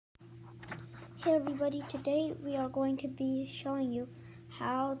Hey everybody, today we are going to be showing you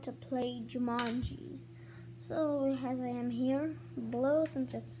how to play Jumanji. So as I am here, blue,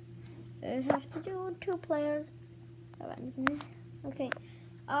 since I have to do with 2 players. Okay,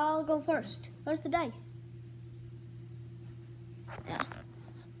 I'll go first. Where's the dice? Yeah.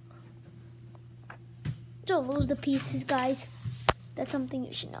 Don't lose the pieces, guys. That's something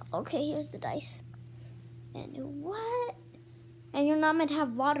you should know. Okay, here's the dice. And what? And you're not meant to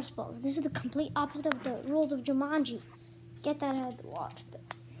have water spells. This is the complete opposite of the rules of Jumanji. Get that out of the water.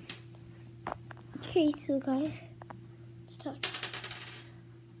 Okay, so guys, start.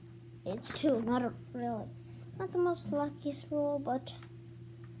 It's 2, not the most luckiest roll, but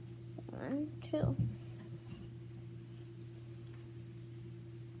 1, 2.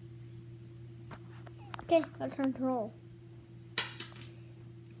 Okay, our turn to roll.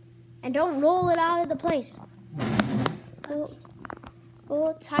 And don't roll it out of the place. Roll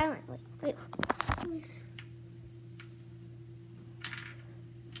it silently. Wait.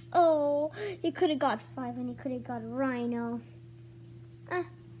 Oh, he could have got 5 and he could have got a rhino.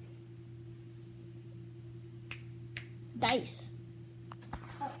 Dice.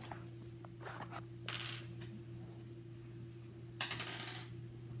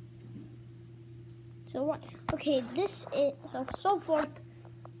 So what? Okay, this is so forth.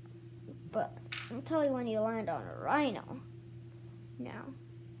 But I'll tell you when you land on a rhino. Now,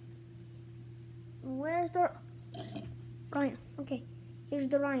 where's the rhino? Okay, here's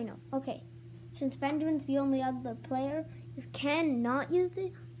the rhino. Okay, since Benjamin's the only other player, you cannot use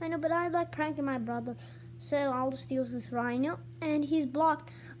the rhino, but I like pranking my brother, so I'll just use this rhino, and he's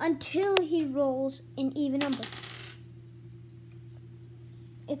blocked until he rolls an even number.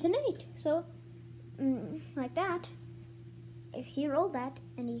 It's an 8, so like that. If he rolled that,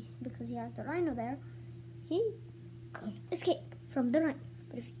 and because he has the rhino there, he could escape from the rhino.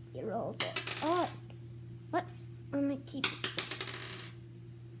 But if he rolls it, what? I'm gonna keep it.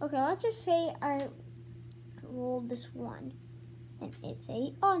 Okay, let's just say I rolled this 1, and it's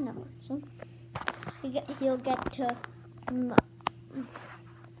a odd number. So he'll get to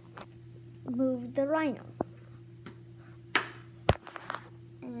move the rhino,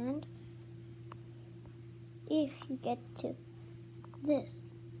 and if you get to this,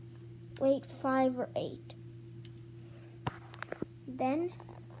 wait 5 or 8. Then,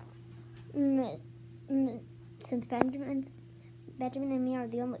 since Benjamin and me are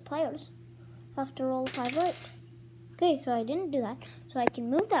the only players, have to roll 5 or 8. Okay, so I didn't do that, so I can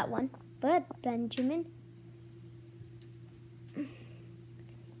move that one. But Benjamin's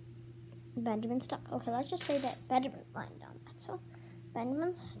stuck. Okay, let's just say that Benjamin lying down that. So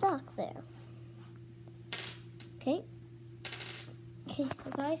Benjamin's stuck there. Okay,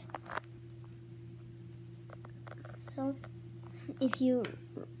 so guys, so if you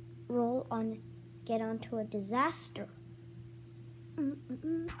get onto a disaster,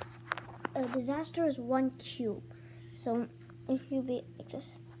 a disaster is 1 cube. So if you be like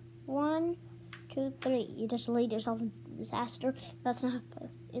this, 1, 2, 3, you just laid yourself in disaster. That's not,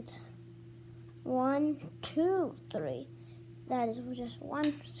 it's 1, 2, 3. That is just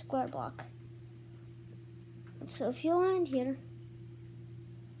 1 square block. So if you land here,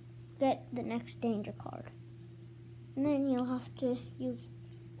 get the next danger card. And then you'll have to use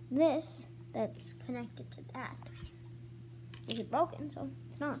this that's connected to that. Is it broken? So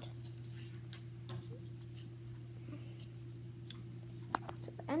it's not.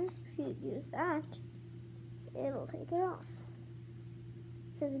 So then if you use that, it'll take it off.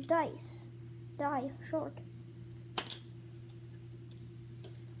 It says dice. Die for short.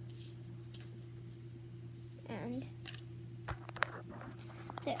 And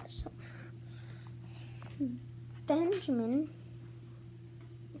there. So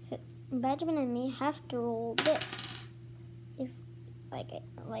Benjamin and me have to roll this. If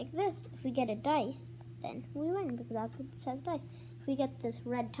like this, if we get a dice, then we win because that's what it says dice. If we get this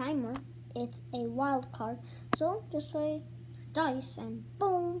red timer, it's a wild card. So just say dice and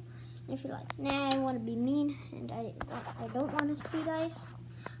boom. And if you're like, nah, I want to be mean and I don't want it to be dice.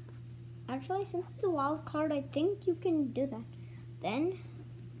 Actually, since it's a wild card, I think you can do that. Then,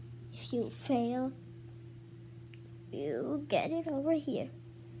 if you fail, you get it over here.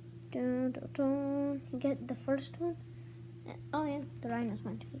 Dun, dun, dun. You get the first one. Oh yeah, the rhino's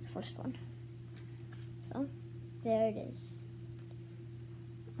meant to be the first one. So, there it is.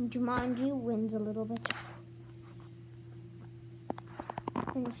 Jumanji wins a little bit.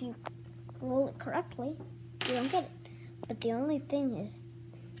 And if you roll it correctly, you don't get it. But the only thing is,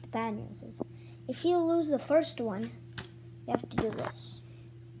 the bad news is, if you lose the first one, you have to do this.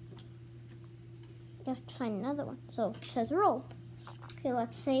 You have to find another one. So it says roll. Okay,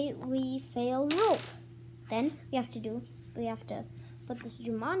 let's say we fail rope. Then we have to put this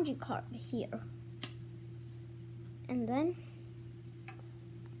Jumanji card here. And then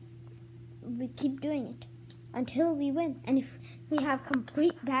we keep doing it until we win. And if we have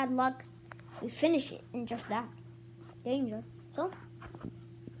complete bad luck, we finish it in just that danger. So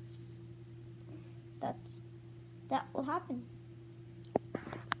that will happen.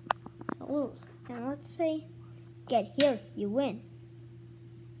 So, and let's say get here, you win.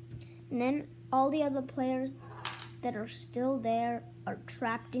 And then all the other players that are still there are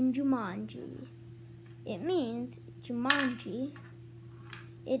trapped in Jumanji. It means Jumanji,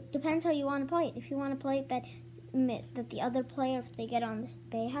 it depends how you want to play it. If you want to play it that the other player, if they get on this,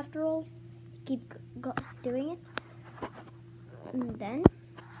 they have to roll, keep doing it, and then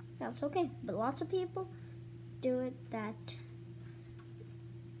that's okay. But lots of people do it that,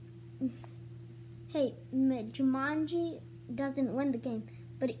 hey, Jumanji doesn't win the game,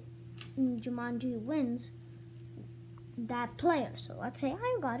 but Jumanji wins that player. So let's say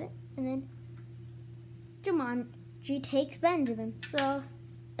I got it, and then Jumanji takes Benjamin. So,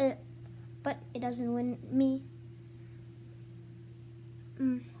 but it doesn't win me.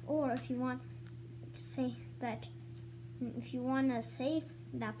 Or if you want to say that, if you want to save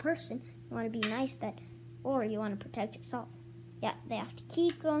that person, you want to be nice or you want to protect yourself. Yeah, they have to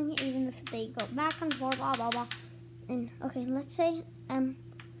keep going even if they go back and forth, blah, blah, blah. And, okay, let's say I'm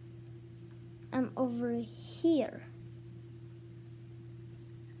over here.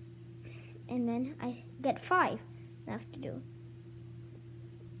 And then I get 5. I have to do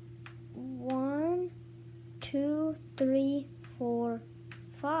 1, 2, 3, 4,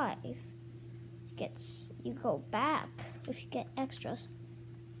 5. You go back if you get extras.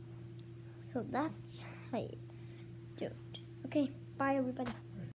 So that's how you do it. Okay, bye everybody.